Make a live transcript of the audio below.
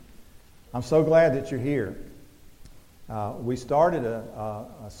I'm so glad that you're here. We started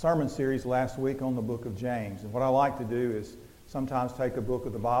a sermon series last week on the book of James. And what I like to do is sometimes take a book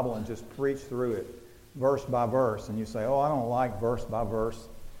of the Bible and just preach through it verse by verse. And you say, oh, I don't like verse by verse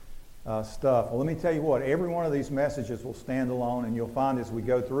stuff. Well, let me tell you what, every one of these messages will stand alone, and you'll find as we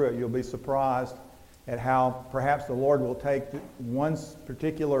go through it, you'll be surprised at how perhaps the Lord will take one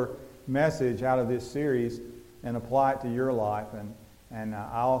particular message out of this series and apply it to your life. And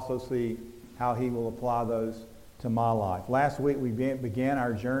I also see how He will apply those to my life. Last week we began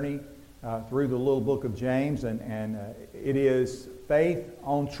our journey through the little book of James, and it is Faith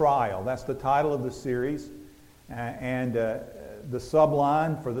on Trial. That's the title of the series. And the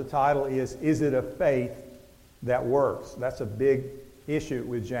subline for the title is it a faith that works? That's a big issue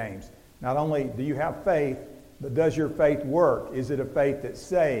with James. Not only do you have faith, but does your faith work? Is it a faith that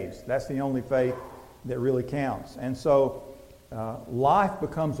saves? That's the only faith that really counts. And so life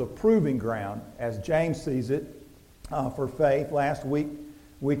becomes a proving ground, as James sees it, for faith. Last week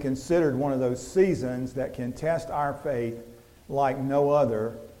we considered one of those seasons that can test our faith like no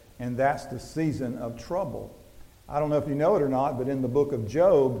other, and that's the season of trouble. I don't know if you know it or not, but in the book of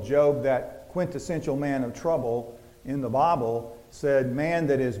Job, that quintessential man of trouble in the Bible, said, man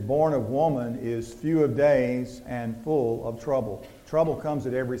that is born of woman is few of days and full of trouble. Trouble comes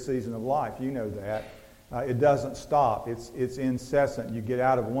at every season of life. You know that. It doesn't stop. It's incessant. You get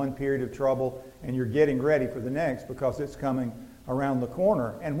out of one period of trouble and you're getting ready for the next because it's coming around the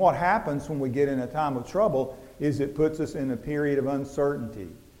corner. And what happens when we get in a time of trouble is it puts us in a period of uncertainty.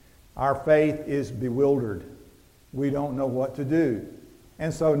 Our faith is bewildered. We don't know what to do.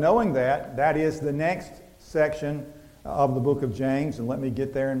 And so knowing that is the next section of the book of James, and let me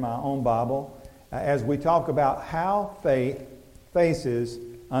get there in my own Bible, as we talk about how faith faces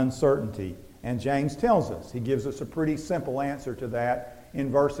uncertainty. And James tells us, he gives us a pretty simple answer to that in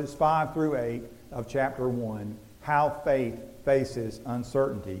verses 5 through 8 of chapter 1, how faith faces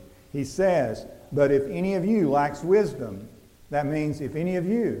uncertainty. He says, but if any of you lacks wisdom, that means if any of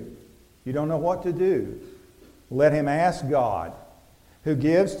you don't know what to do, let him ask God, who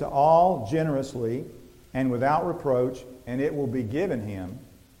gives to all generously and without reproach, and it will be given him.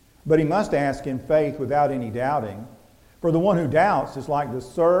 But he must ask in faith without any doubting. For the one who doubts is like the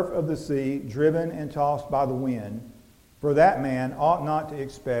surf of the sea, driven and tossed by the wind. For that man ought not to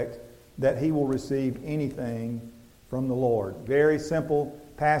expect that he will receive anything from the Lord. Very simple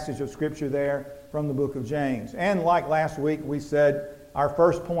passage of Scripture there from the book of James. And like last week we said, our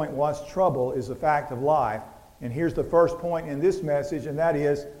first point was trouble is a fact of life. And here's the first point in this message, and that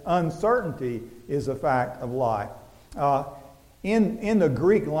is uncertainty is a fact of life. In the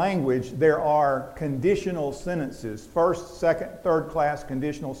Greek language, there are conditional sentences, first, second, third class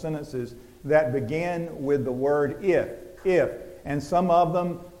conditional sentences that begin with the word if. And some of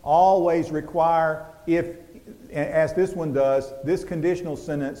them always require if, as this one does. This conditional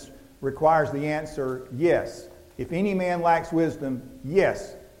sentence requires the answer yes. If any man lacks wisdom,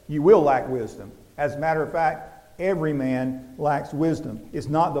 yes, you will lack wisdom. As a matter of fact, every man lacks wisdom. It's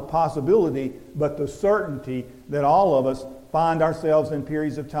not the possibility, but the certainty that all of us find ourselves in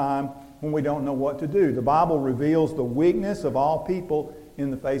periods of time when we don't know what to do. The Bible reveals the weakness of all people in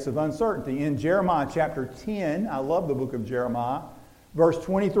the face of uncertainty. In Jeremiah chapter 10, I love the book of Jeremiah, verse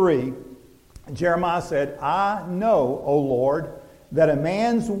 23, Jeremiah said, I know, O Lord, that a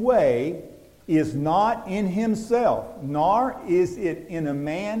man's way is not in himself, nor is it in a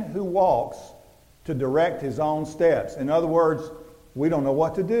man who walks to direct his own steps. In other words, we don't know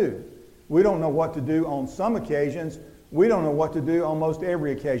what to do. We don't know what to do on some occasions. We don't know what to do on most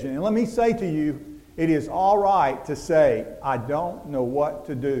every occasion. And let me say to you, it is all right to say, I don't know what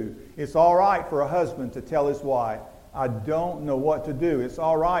to do. It's all right for a husband to tell his wife, I don't know what to do. It's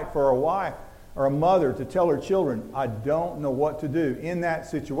all right for a wife or a mother to tell her children, I don't know what to do. In that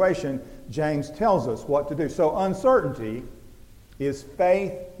situation, James tells us what to do. So uncertainty is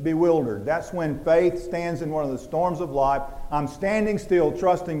faith bewildered. That's when faith stands in one of the storms of life. I'm standing still,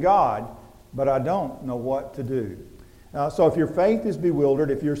 trusting God, but I don't know what to do. So if your faith is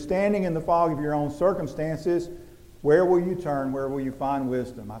bewildered, if you're standing in the fog of your own circumstances, where will you turn? Where will you find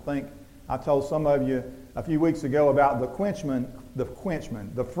wisdom? I think I told some of you a few weeks ago about the Frenchman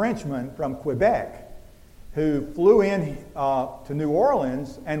from Quebec who flew in to New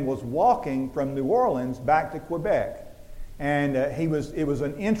Orleans and was walking from New Orleans back to Quebec. And it was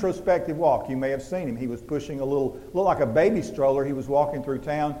an introspective walk. You may have seen him. He was pushing looked like a baby stroller. He was walking through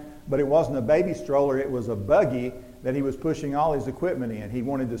town, but it wasn't a baby stroller. It was a buggy that he was pushing all his equipment in. He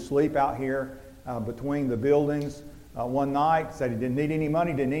wanted to sleep out here between the buildings one night. Said he didn't need any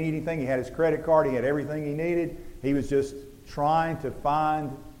money, didn't need anything. He had his credit card. He had everything he needed. He was just trying to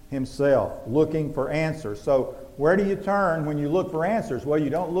find himself, looking for answers. So where do you turn when you look for answers? Well, you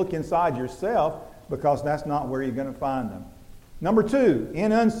don't look inside yourself, because that's not where you're going to find them. Number 2,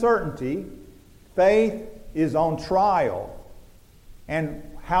 in uncertainty, faith is on trial. And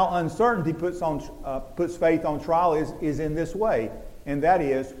how uncertainty puts faith on trial is in this way. And that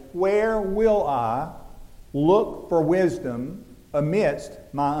is, where will I look for wisdom amidst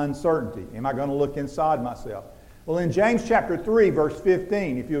my uncertainty? Am I going to look inside myself? Well, in James chapter 3, verse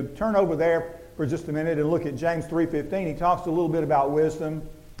 15, if you turn over there for just a minute and look at James 3:15, he talks a little bit about wisdom.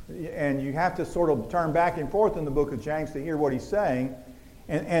 And you have to sort of turn back and forth in the book of James to hear what he's saying.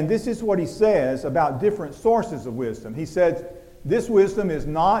 And this is what he says about different sources of wisdom. He says, this wisdom is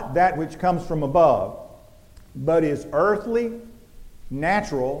not that which comes from above, but is earthly,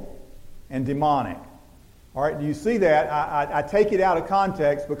 natural, and demonic. All right, do you see that? I take it out of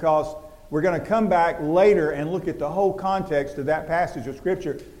context because we're going to come back later and look at the whole context of that passage of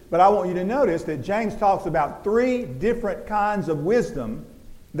Scripture. But I want you to notice that James talks about 3 different kinds of wisdom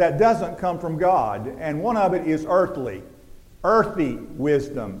that doesn't come from God. And one of it is earthy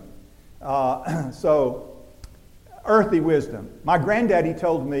wisdom. Earthy wisdom. My granddaddy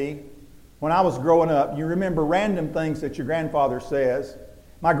told me when I was growing up, you remember random things that your grandfather says.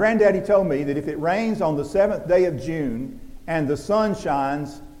 My granddaddy told me that if it rains on the 7th day of June and the sun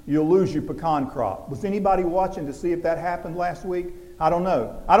shines, you'll lose your pecan crop. Was anybody watching to see if that happened last week? I don't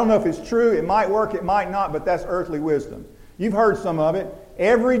know. I don't know if it's true. It might work, it might not, but that's earthly wisdom. You've heard some of it.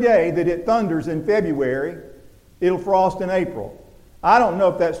 Every day that it thunders in February, it'll frost in April. I don't know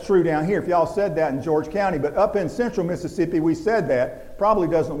if that's true down here, if y'all said that in George County, but up in central Mississippi, we said that. Probably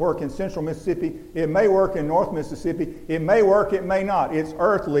doesn't work in central Mississippi. It may work in north Mississippi. It may work, it may not. It's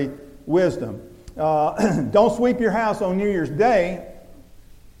earthly wisdom. Don't sweep your house on New Year's Day,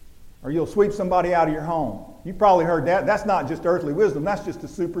 or you'll sweep somebody out of your home. You've probably heard that. That's not just earthly wisdom. That's just a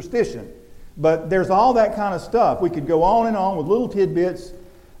superstition. But there's all that kind of stuff. We could go on and on with little tidbits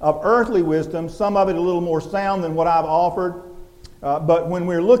of earthly wisdom, some of it a little more sound than what I've offered. But when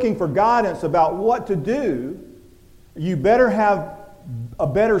we're looking for guidance about what to do, you better have a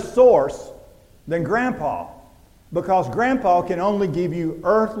better source than Grandpa, because Grandpa can only give you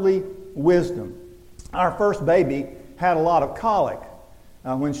earthly wisdom. Our first baby had a lot of colic.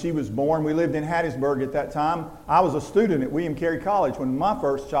 When she was born, we lived in Hattiesburg at that time. I was a student at William Carey College when my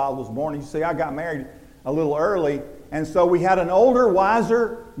first child was born. You see, I got married a little early, and so we had an older,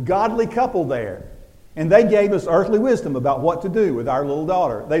 wiser, godly couple there. And they gave us earthly wisdom about what to do with our little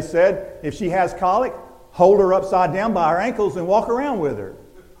daughter. They said, if she has colic, hold her upside down by her ankles and walk around with her.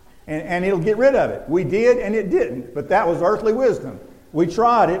 And it'll get rid of it. We did, and it didn't. But that was earthly wisdom. We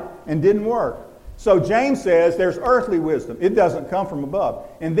tried it, and didn't work. So James says there's earthly wisdom. It doesn't come from above.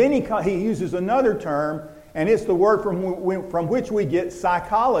 And then he uses another term, and it's the word from which we get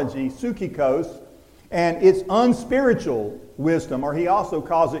psychology, psychikos, and it's unspiritual wisdom, or he also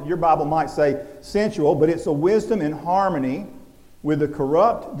calls it, your Bible might say sensual, but it's a wisdom in harmony with the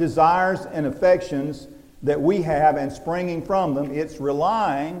corrupt desires and affections that we have and springing from them. It's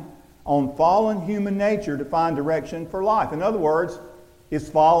relying on fallen human nature to find direction for life. In other words, it's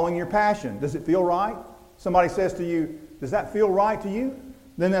following your passion. Does it feel right? Somebody says to you, does that feel right to you?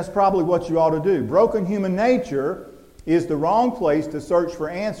 Then that's probably what you ought to do. Broken human nature is the wrong place to search for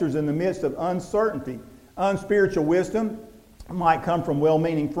answers in the midst of uncertainty. Unspiritual wisdom might come from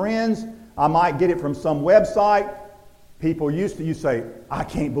well-meaning friends. I might get it from some website. People used to, you say, I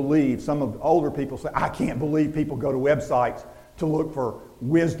can't believe, some of the older people say, I can't believe people go to websites to look for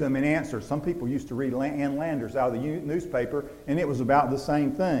wisdom and answers. Some people used to read Ann Landers out of the newspaper, and it was about the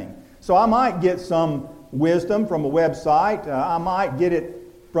same thing. So I might get some wisdom from a website. I might get it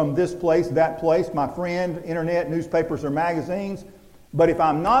from this place, that place, my friend, internet, newspapers, or magazines. But if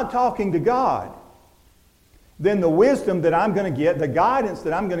I'm not talking to God, then the wisdom that I'm going to get, the guidance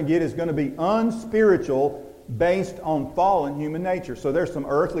that I'm going to get is going to be unspiritual, based on fallen human nature. So there's some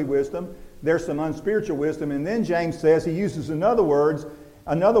earthly wisdom, there's some unspiritual wisdom, and then James says, he uses another word,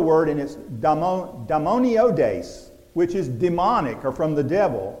 and it's damoniodes, which is demonic, or from the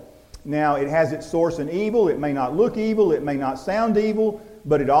devil. Now, it has its source in evil. It may not look evil, it may not sound evil,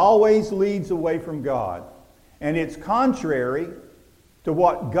 but it always leads away from God. And it's contrary to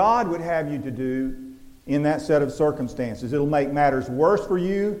what God would have you to do in that set of circumstances. It'll make matters worse for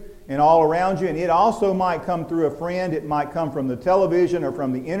you and all around you, and it also might come through a friend. It might come from the television or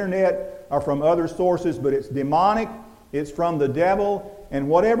from the internet or from other sources, but it's demonic, it's from the devil, and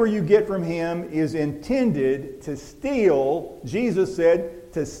whatever you get from him is intended to steal. Jesus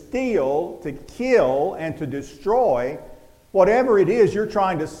said to steal, to kill, and to destroy whatever it is you're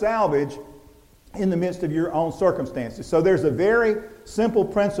trying to salvage in the midst of your own circumstances. So there's a very simple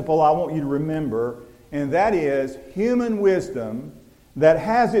principle I want you to remember, and that is human wisdom that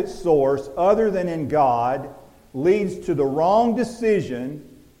has its source other than in God leads to the wrong decision,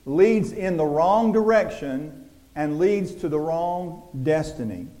 leads in the wrong direction, and leads to the wrong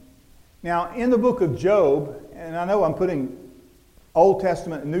destiny. Now, in the book of Job, and I know I'm putting Old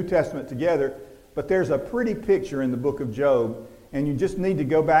Testament and New Testament together, but there's a pretty picture in the book of Job, and you just need to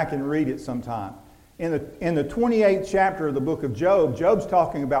go back and read it sometime. In the 28th chapter of the book of Job, Job's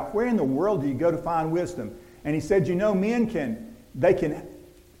talking about where in the world do you go to find wisdom? And he said, you know,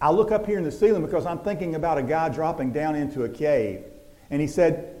 I look up here in the ceiling because I'm thinking about a guy dropping down into a cave. And he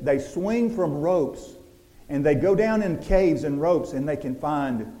said, they swing from ropes, and they go down in caves and ropes, and they can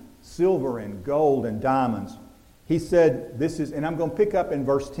find silver and gold and diamonds. He said, and I'm going to pick up in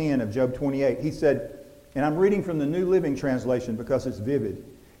verse 10 of Job 28. He said, and I'm reading from the New Living Translation because it's vivid.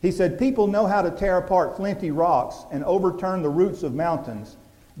 He said, people know how to tear apart flinty rocks and overturn the roots of mountains.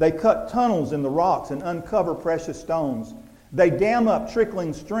 They cut tunnels in the rocks and uncover precious stones. They dam up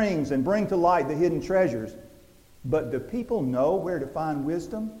trickling streams and bring to light the hidden treasures. But do people know where to find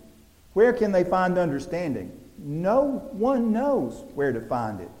wisdom? Where can they find understanding? No one knows where to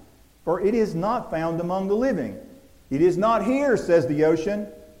find it, for it is not found among the living. It is not here, says the ocean,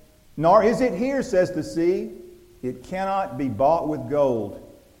 nor is it here, says the sea. It cannot be bought with gold.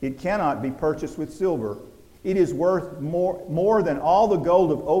 It cannot be purchased with silver. It is worth more than all the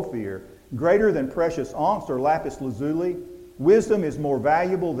gold of Ophir, greater than precious onyx or lapis lazuli. Wisdom is more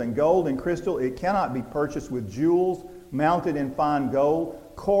valuable than gold and crystal. It cannot be purchased with jewels mounted in fine gold.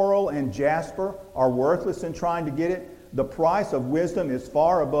 Coral and jasper are worthless in trying to get it. The price of wisdom is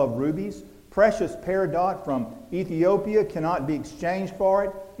far above rubies. Precious peridot from Ethiopia cannot be exchanged for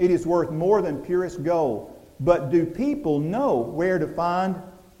it. It is worth more than purest gold. But do people know where to find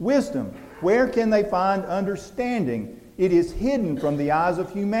wisdom? Where can they find understanding? It is hidden from the eyes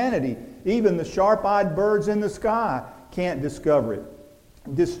of humanity. Even the sharp-eyed birds in the sky can't discover it.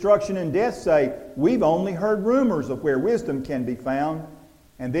 Destruction and death say, we've only heard rumors of where wisdom can be found.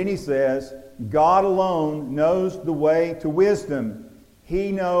 And then he says, God alone knows the way to wisdom.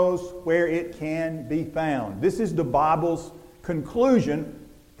 He knows where it can be found. This is the Bible's conclusion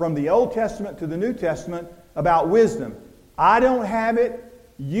from the Old Testament to the New Testament about wisdom. I don't have it.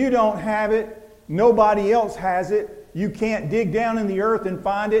 You don't have it. Nobody else has it. You can't dig down in the earth and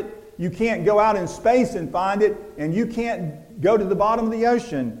find it. You can't go out in space and find it. And you can't go to the bottom of the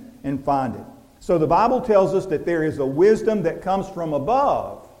ocean and find it. So the Bible tells us that there is a wisdom that comes from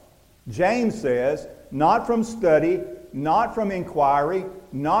above. James says, not from study, not from inquiry,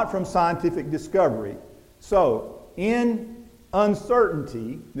 not from scientific discovery. So, in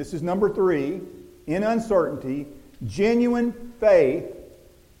uncertainty, this is number 3, in uncertainty, genuine faith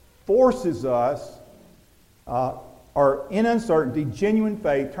forces us, or in uncertainty, genuine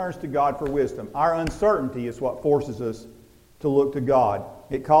faith turns to God for wisdom. Our uncertainty is what forces us to look to God.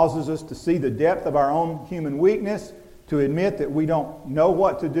 It causes us to see the depth of our own human weakness, to admit that we don't know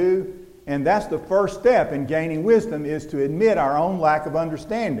what to do, and that's the first step in gaining wisdom, is to admit our own lack of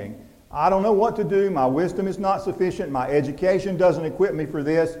understanding. I don't know what to do. My wisdom is not sufficient. My education doesn't equip me for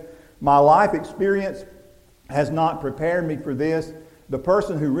this. My life experience has not prepared me for this. The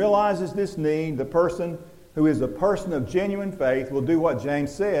person who realizes this need, the person who is a person of genuine faith, will do what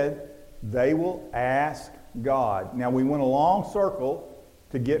James said. They will ask God. Now, we went a long circle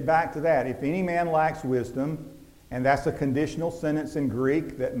to get back to that. If any man lacks wisdom, and that's a conditional sentence in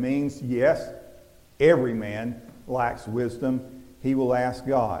Greek that means, yes, every man lacks wisdom, he will ask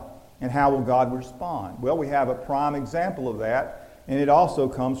God. And how will God respond? Well, we have a prime example of that, and it also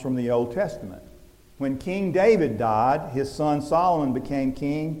comes from the Old Testament. When King David died, his son Solomon became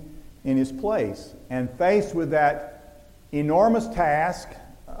king in his place. And faced with that enormous task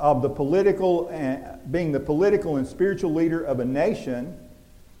of being the political and spiritual leader of a nation,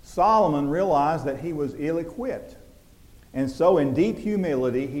 Solomon realized that he was ill-equipped. And so in deep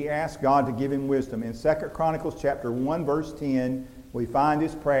humility, he asked God to give him wisdom. In 2 Chronicles chapter 1, verse 10, we find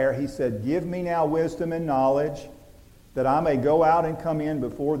his prayer. He said, give me now wisdom and knowledge, that I may go out and come in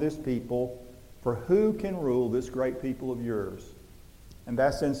before this people, for who can rule this great people of yours? And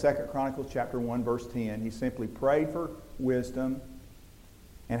that's in 2 Chronicles chapter 1, verse 10. He simply prayed for wisdom.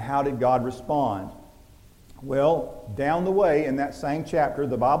 And how did God respond? Well, down the way in that same chapter,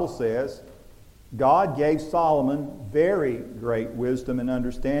 the Bible says, God gave Solomon very great wisdom and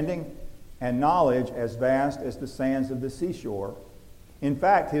understanding and knowledge as vast as the sands of the seashore. In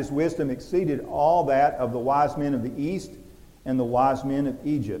fact, his wisdom exceeded all that of the wise men of the East and the wise men of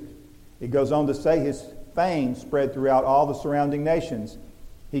Egypt. It goes on to say his fame spread throughout all the surrounding nations.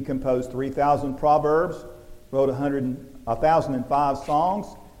 He composed 3,000 proverbs, wrote 1,005 songs.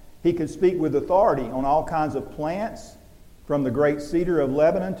 He could speak with authority on all kinds of plants, from the great cedar of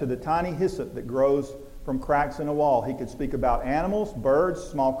Lebanon to the tiny hyssop that grows from cracks in a wall. He could speak about animals, birds,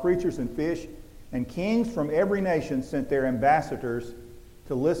 small creatures, and fish. And kings from every nation sent their ambassadors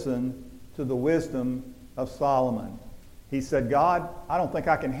to listen to the wisdom of Solomon. He said, God, I don't think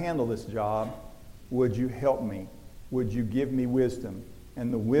I can handle this job. Would you help me? Would you give me wisdom?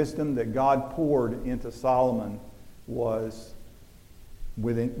 And the wisdom that God poured into Solomon was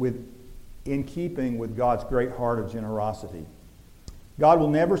in keeping with God's great heart of generosity. God will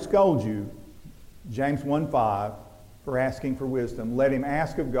never scold you, James 1:5, for asking for wisdom. Let him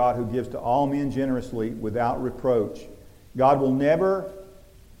ask of God, who gives to all men generously without reproach. God will never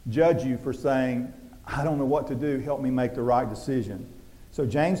judge you for saying, I don't know what to do, help me make the right decision. So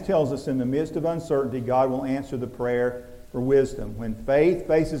James tells us in the midst of uncertainty, God will answer the prayer for wisdom. When faith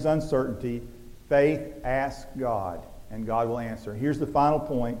faces uncertainty, faith asks God, and God will answer. Here's the final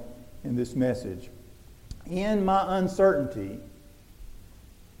point in this message. In my uncertainty,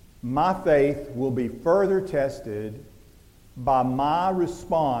 my faith will be further tested by my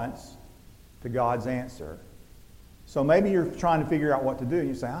response to God's answer. So maybe you're trying to figure out what to do, and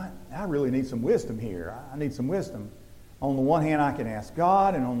you say, I really need some wisdom here. I need some wisdom. On the one hand, I can ask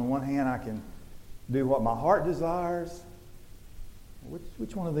God, and on the one hand, I can do what my heart desires.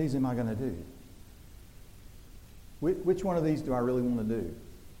 Which one of these am I going to do? Which one of these do I really want to do?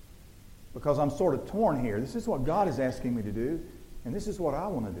 Because I'm sort of torn here. This is what God is asking me to do, and this is what I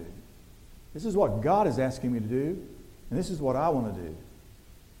want to do. This is what God is asking me to do, and this is what I want to do.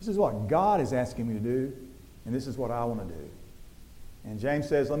 This is what God is asking me to do, and this is what I want to do. And James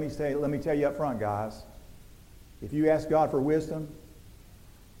says, let me tell you up front, guys, if you ask God for wisdom,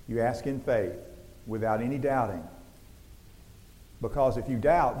 you ask in faith without any doubting. Because if you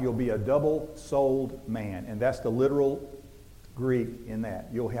doubt, you'll be a double-souled man. And that's the literal Greek in that.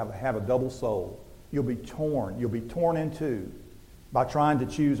 You'll have a double soul. You'll be torn. You'll be torn in two by trying to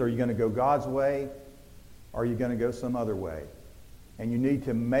choose, are you going to go God's way or are you going to go some other way? And you need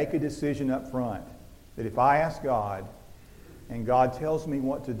to make a decision up front that if I ask God and God tells me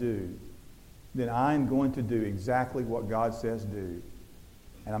what to do, then I'm going to do exactly what God says do.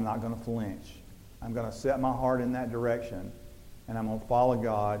 And I'm not going to flinch. I'm going to set my heart in that direction. And I'm going to follow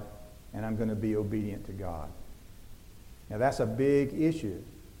God, and I'm going to be obedient to God. Now that's a big issue,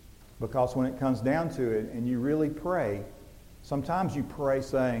 because when it comes down to it and you really pray, sometimes you pray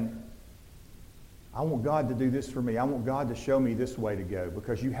saying, I want God to do this for me. I want God to show me this way to go,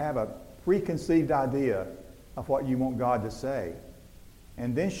 because you have a preconceived idea of what you want God to say.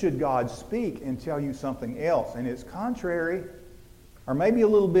 And then should God speak and tell you something else, and it's contrary, or maybe a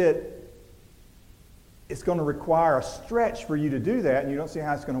little bit, it's going to require a stretch for you to do that, and you don't see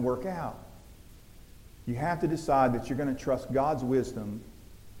how it's going to work out. You have to decide that you're going to trust God's wisdom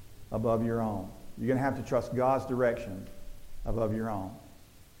above your own. You're going to have to trust God's direction above your own,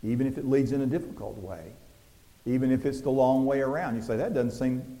 even if it leads in a difficult way, even if it's the long way around. You say, that doesn't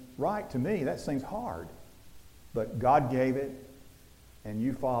seem right to me. That seems hard. But God gave it, and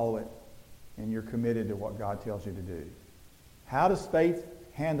you follow it, and you're committed to what God tells you to do. How does faith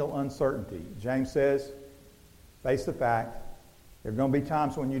handle uncertainty? James says, face the fact, there are going to be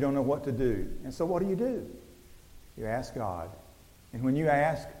times when you don't know what to do. And so what do? You ask God. And when you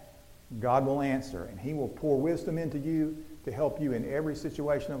ask, God will answer. And he will pour wisdom into you to help you in every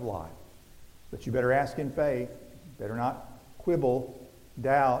situation of life. But you better ask in faith. Better not quibble,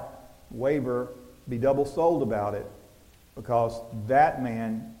 doubt, waver, be double-souled about it. Because that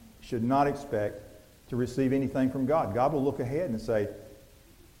man should not expect to receive anything from God. God will look ahead and say,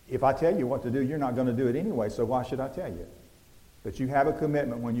 if I tell you what to do, you're not going to do it anyway, so why should I tell you? But you have a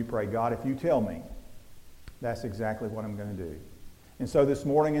commitment when you pray, God, if you tell me, that's exactly what I'm going to do. And so this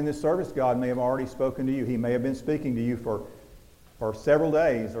morning in this service, God may have already spoken to you. He may have been speaking to you for several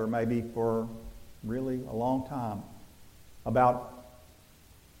days, or maybe for really a long time, about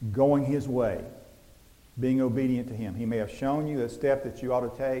going his way, being obedient to him. He may have shown you a step that you ought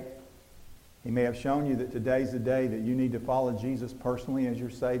to take. He may have shown you that today's the day that you need to follow Jesus personally as your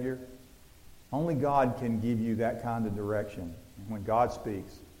Savior. Only God can give you that kind of direction. And when God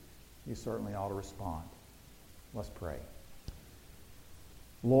speaks, you certainly ought to respond. Let's pray.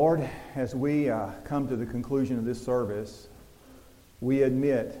 Lord, as we come to the conclusion of this service, we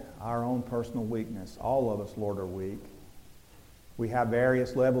admit our own personal weakness. All of us, Lord, are weak. We have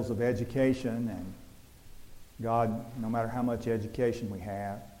various levels of education, and God, no matter how much education we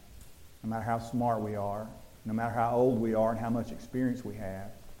have, no matter how smart we are, no matter how old we are and how much experience we have,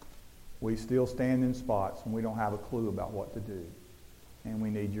 we still stand in spots and we don't have a clue about what to do. and we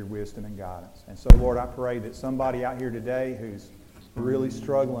need your wisdom and guidance. And so, Lord, I pray that somebody out here today who's really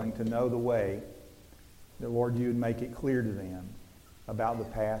struggling to know the way, that, Lord, you would make it clear to them about the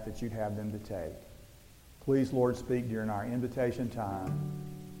path that you'd have them to take. Please, Lord, speak during our invitation time,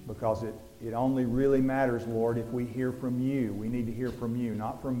 because it only really matters, Lord, if we hear from you. We need to hear from you,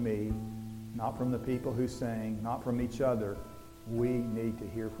 not from me, not from the people who sing, not from each other. We need to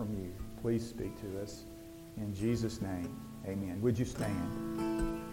hear from you. Please speak to us. In Jesus' name, amen. Would you stand?